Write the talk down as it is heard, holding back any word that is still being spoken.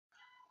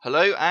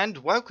Hello and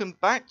welcome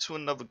back to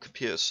another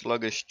Computer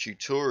Sluggish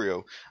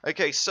tutorial.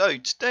 Okay, so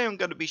today I'm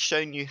going to be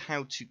showing you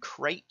how to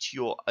create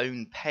your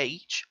own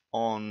page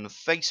on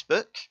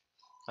Facebook.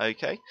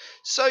 Okay,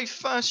 so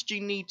first you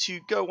need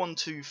to go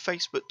onto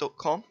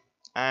facebook.com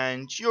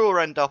and you'll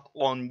end up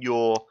on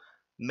your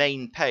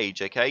main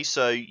page. Okay,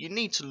 so you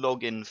need to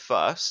log in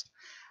first.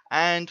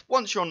 And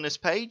once you're on this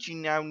page, you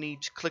now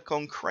need to click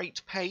on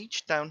Create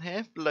Page down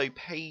here below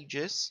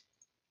Pages.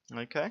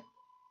 Okay.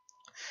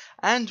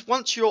 And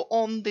once you're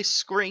on this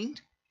screen,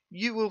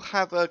 you will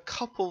have a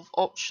couple of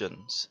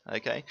options.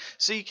 Okay,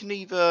 so you can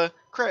either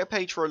create a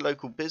page for a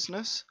local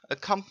business, a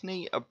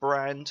company, a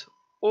brand,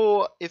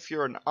 or if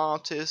you're an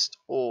artist,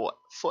 or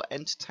for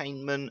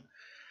entertainment,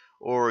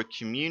 or a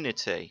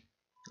community.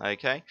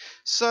 Okay,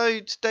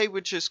 so today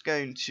we're just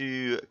going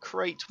to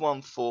create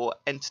one for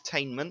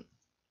entertainment,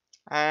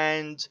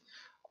 and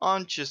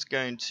I'm just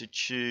going to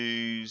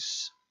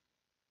choose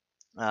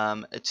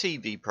a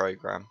TV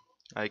program.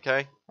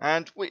 Okay,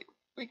 and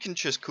we can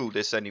just call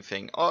this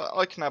anything.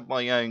 I can have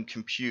my own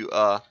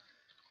computer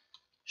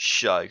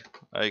show.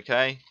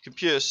 Okay,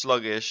 computer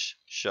sluggish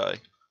show.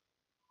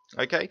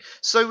 Okay,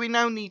 so we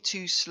now need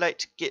to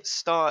select get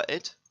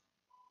started.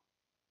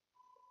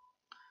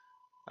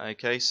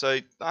 Okay, so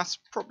that's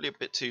probably a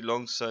bit too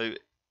long, so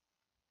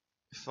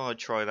if I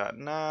try that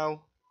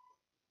now,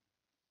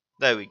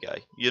 there we go.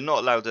 You're not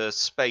allowed a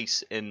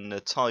space in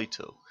the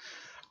title.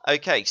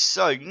 Okay,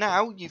 so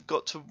now you've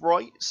got to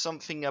write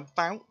something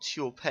about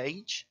your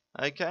page.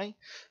 Okay,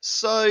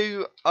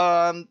 so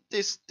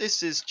this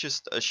is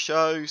just a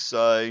show.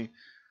 So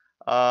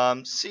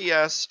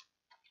CS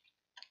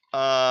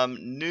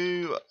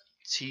new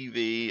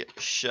TV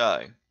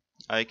show.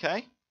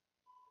 Okay,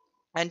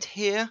 and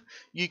here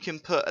you can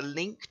put a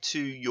link to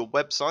your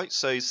website.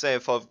 So say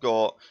if I've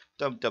got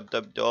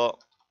www.cs.co.uk.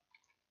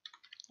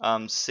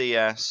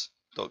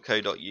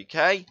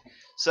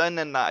 So and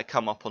then that'll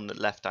come up on the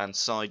left hand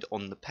side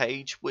on the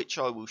page, which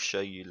I will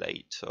show you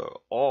later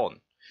on.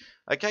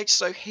 Okay,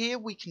 so here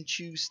we can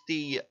choose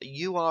the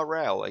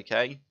URL,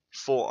 okay,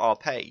 for our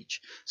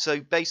page. So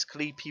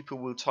basically people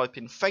will type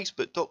in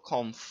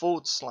facebook.com/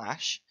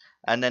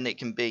 and then it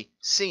can be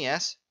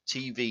CS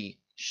TV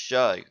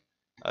show.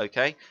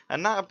 Okay,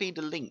 and that'll be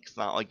the link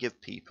that I give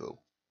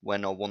people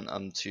when I want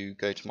them to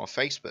go to my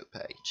Facebook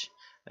page.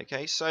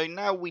 Okay, so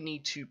now we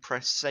need to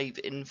press save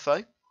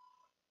info.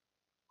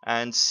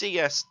 And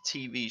CS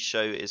TV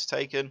show is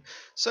taken.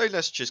 So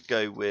let's just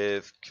go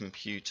with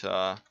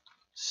computer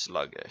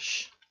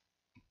sluggish.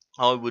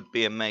 I would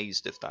be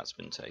amazed if that's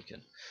been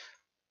taken.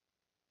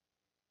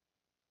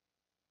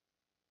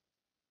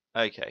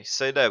 Okay,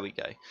 so there we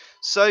go.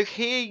 So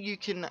here you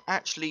can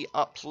actually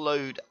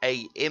upload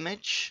a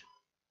image.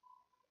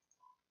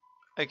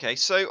 Okay,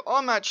 so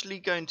I'm actually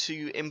going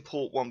to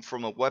import one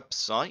from a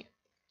website,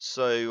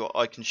 so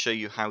I can show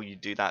you how you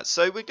do that.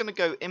 So we're going to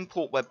go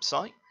import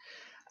website,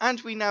 and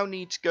we now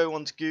need to go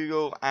onto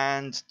Google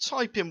and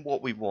type in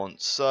what we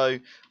want. So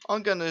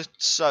I'm going to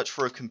search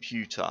for a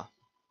computer,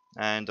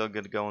 and I'm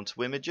going to go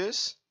onto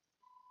images,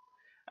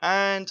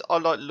 and I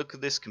like the look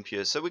of this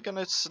computer. So we're going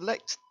to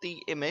select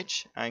the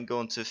image and go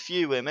onto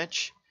view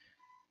image,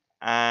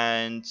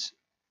 and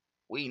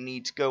we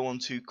need to go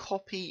onto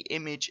copy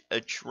image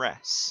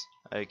address.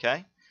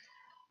 Okay,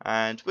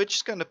 and we're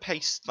just going to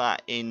paste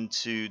that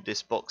into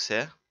this box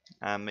here,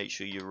 and make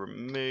sure you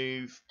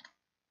remove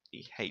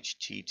the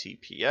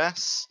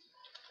HTTPS.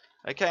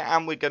 Okay,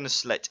 and we're going to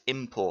select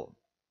import,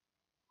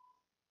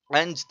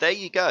 and there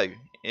you go,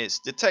 it's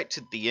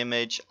detected the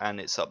image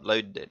and it's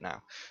uploaded it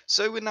now.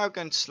 So we're now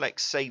going to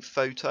select save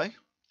photo.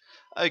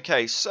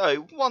 Okay,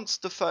 so once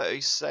the photo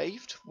is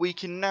saved, we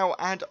can now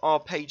add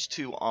our page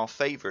to our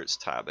favorites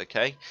tab.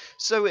 Okay,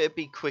 so it'd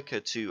be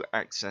quicker to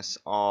access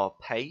our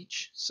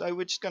page. So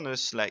we're just going to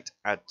select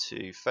add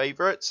to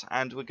favorites,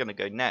 and we're going to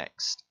go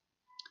next.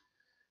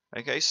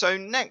 Okay, so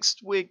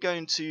next we're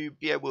going to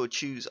be able to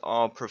choose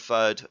our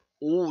preferred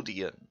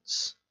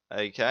audience.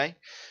 Okay,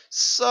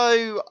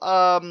 so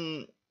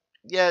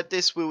yeah,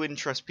 this will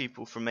interest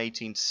people from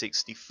 18 to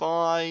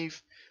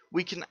 65.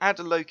 We can add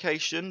a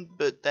location,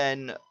 but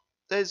then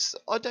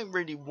I don't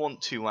really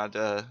want to add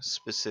a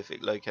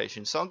specific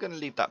location, so I'm going to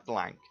leave that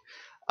blank.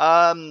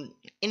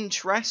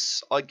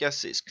 Interests, I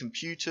guess it's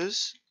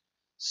computers,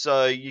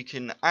 so you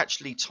can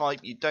actually type,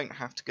 you don't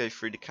have to go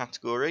through the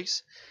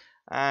categories.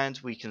 And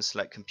we can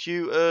select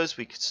computers,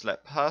 we can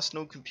select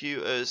personal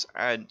computers,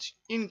 and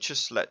you can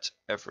just select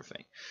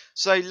everything.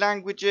 So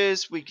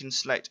languages, we can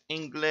select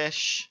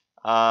English,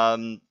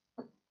 and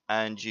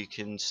you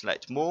can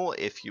select more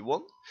if you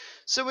want.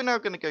 So we're now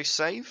going to go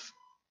save.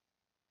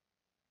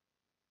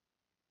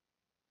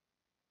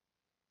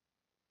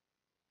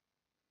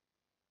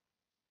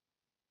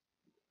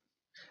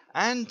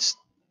 And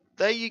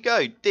there you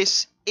go.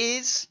 This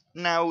is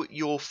now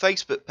your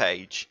Facebook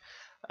page.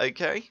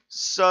 Okay,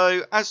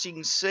 so as you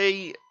can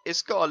see,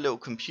 it's got a little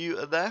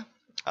computer there.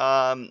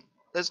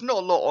 There's not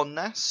a lot on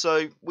there,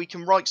 so we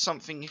can write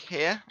something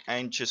here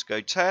and just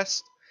go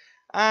test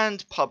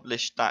and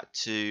publish that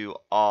to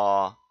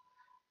our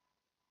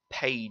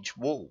page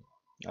wall.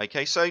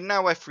 Okay, so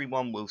now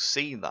everyone will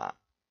see that.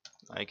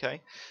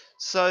 Okay,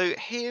 so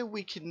here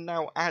we can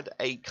now add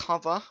a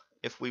cover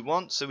if we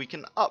want, so we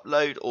can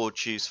upload or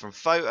choose from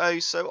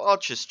photos. So I'll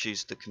just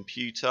choose the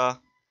computer,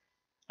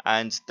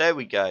 and there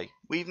we go.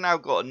 We've now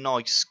got a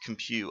nice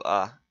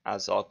computer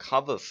as our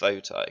cover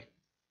photo.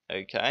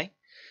 Okay,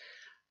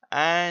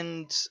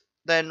 and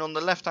then on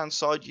the left hand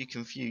side you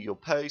can view your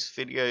posts,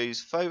 videos,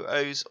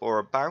 photos, or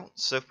about.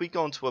 So if we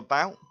go on to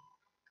about,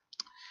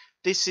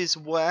 this is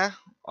where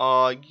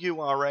our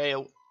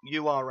URL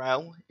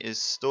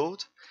is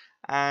stored,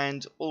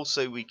 and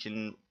also we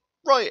can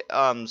write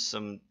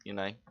some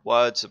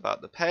words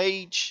about the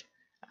page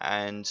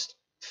and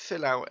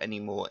fill out any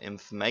more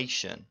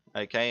information.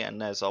 Okay,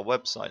 and there's our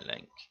website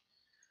link.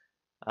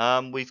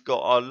 We've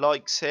got our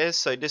likes here,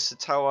 so this will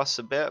tell us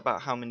a bit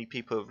about how many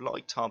people have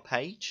liked our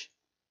page.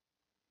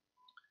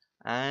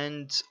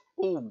 And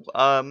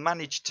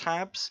manage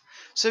tabs,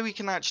 so we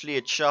can actually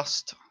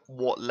adjust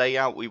what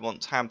layout we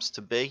want tabs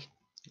to be.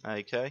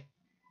 Okay,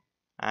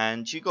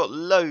 and you got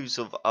loads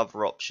of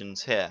other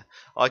options here.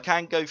 I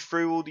can go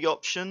through all the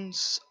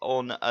options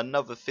on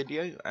another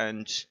video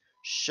and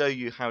show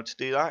you how to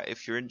do that.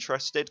 If you're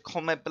interested,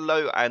 comment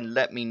below and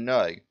let me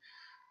know.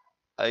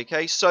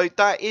 Okay, so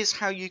that is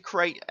how you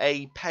create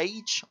a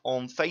page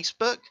on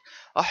Facebook.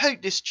 I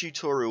hope this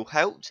tutorial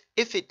helped.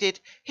 If it did,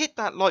 hit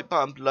that like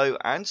button below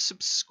and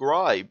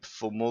subscribe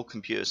for more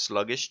computer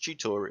sluggish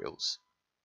tutorials.